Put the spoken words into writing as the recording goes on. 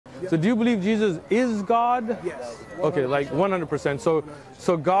So do you believe Jesus is God? Yes. Okay, like 100%.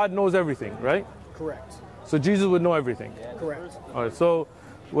 So God knows everything, right? Correct. So Jesus would know everything. Correct. All right, so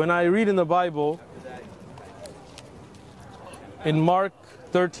when I read in the Bible, in Mark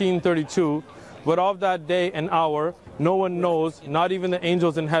 13:32, but of that day and hour, no one knows, not even the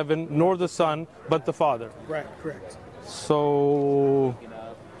angels in heaven, nor the Son, but the Father. Right, correct. So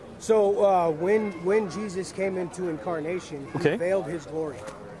when Jesus came into incarnation, he veiled his glory.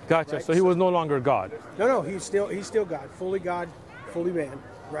 Gotcha. Right? So he was no longer God. No, he's still God, fully man,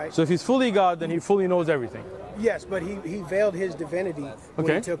 right? So if he's fully God, then he fully knows everything. Yes, but he veiled his divinity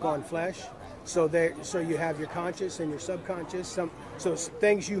when he took on flesh. So you have your conscious and your subconscious. So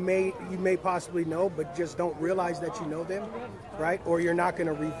things you may possibly know, but just don't realize that you know them, right? Or you're not going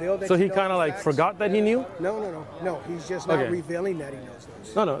to reveal that. So he kind of like forgot that he knew? No. He's just not revealing that he knows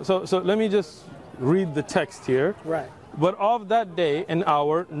those. No. So let me just read the text here. Right. But of that day and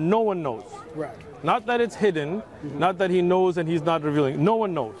hour, no one knows. Right. Not that it's hidden, not that he knows and he's not revealing. No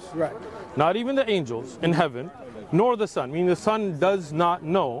one knows. Right. Not even the angels in heaven, nor the Son. Meaning the Son does not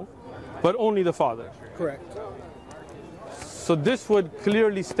know, but only the Father. Correct. So this would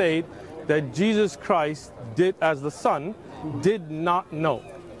clearly state that Jesus Christ did, as the Son, did not know.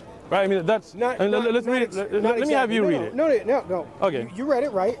 Right? I mean, that's not. Let's read it. Let me have you read it. No. Okay. You read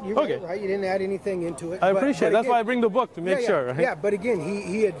it right. You read it right. You didn't add anything into it. I appreciate it. That's why I bring the book, to make sure. Right? Yeah, but again,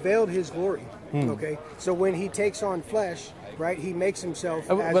 he had veiled his glory. Okay. So when he takes on flesh, right, he makes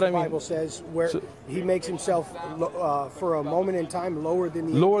himself, as the Bible says, he makes himself for a moment in time lower than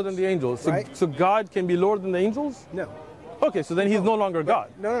the angels. Lower than the angels. Right? So God can be lower than the angels? No. Okay, so then he's no longer God.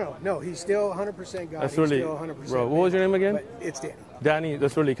 No. He's still 100% God. That's really, still 100% bro. What was your name again? But it's Danny. Danny,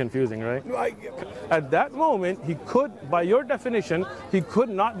 that's really confusing, right? At that moment, he could, by your definition, he could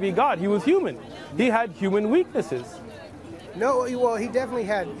not be God. He was human. He had human weaknesses. No, well, he definitely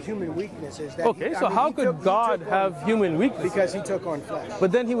had human weaknesses. How could God have human weaknesses? Because he took on flesh.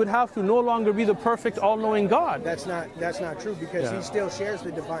 But then he would have to no longer be the perfect, all-knowing God. That's not true, because he still shares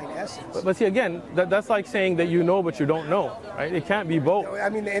the divine essence. But see, again, that's like saying that you know but you don't know, right? It can't be both. I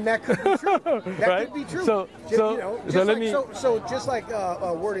mean, and that could be true. That right? could be true. So just like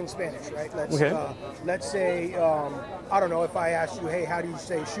a word in Spanish, right? Let's say, I don't know, if I asked you, hey, how do you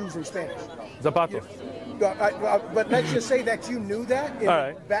say shoes in Spanish? Zapatos. But let's just say that you knew that,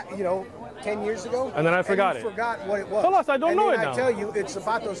 back, 10 years ago. And then I forgot it. Forgot what it was. Alas, I don't know it now. I tell you it's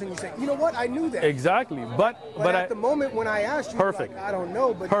zapatos, and you say, you know what, I knew that. Exactly. But at the moment when I asked you, perfect. Like, I don't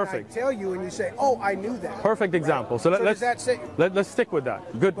know, but I tell you and you say, oh, I knew that. Perfect example. Right? So let's stick with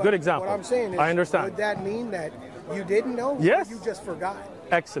that. Good example. What I'm saying is, I understand. Would that mean that you didn't know? Yes. Or you just forgot.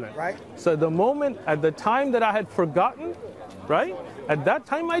 Excellent. Right? So at the time that I had forgotten, right? At that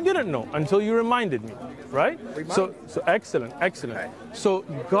time I didn't know until you reminded me, right? So excellent. Right. So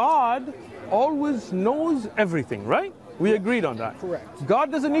God always knows everything, right? We agreed on that. Correct.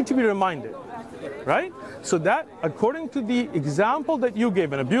 God doesn't need to be reminded, right? So that, according to the example that you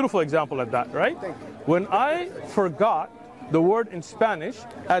gave, and a beautiful example at that, right? Thank you. When I forgot the word in Spanish,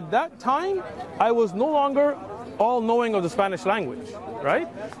 at that time I was no longer all-knowing of the Spanish language, right?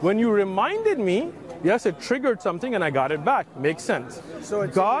 When you reminded me, yes, it triggered something and I got it back. Makes sense. So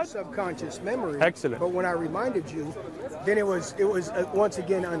it's God, in your subconscious memory. Excellent. But when I reminded you, then it was once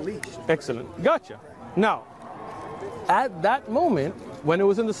again unleashed. Excellent. Gotcha. Now, at that moment, when it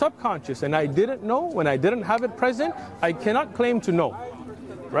was in the subconscious and I didn't know, when I didn't have it present, I cannot claim to know,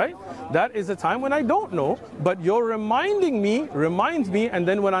 right? That is a time when I don't know, but your reminding me reminds me, and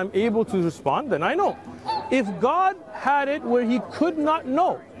then when I'm able to respond, then I know. If God had it where he could not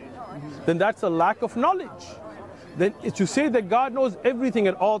know, then that's a lack of knowledge. Then to say that God knows everything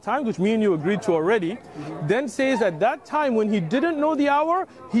at all times, which me and you agreed to already, then says at that time when he didn't know the hour,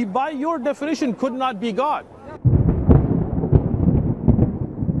 he by your definition could not be God.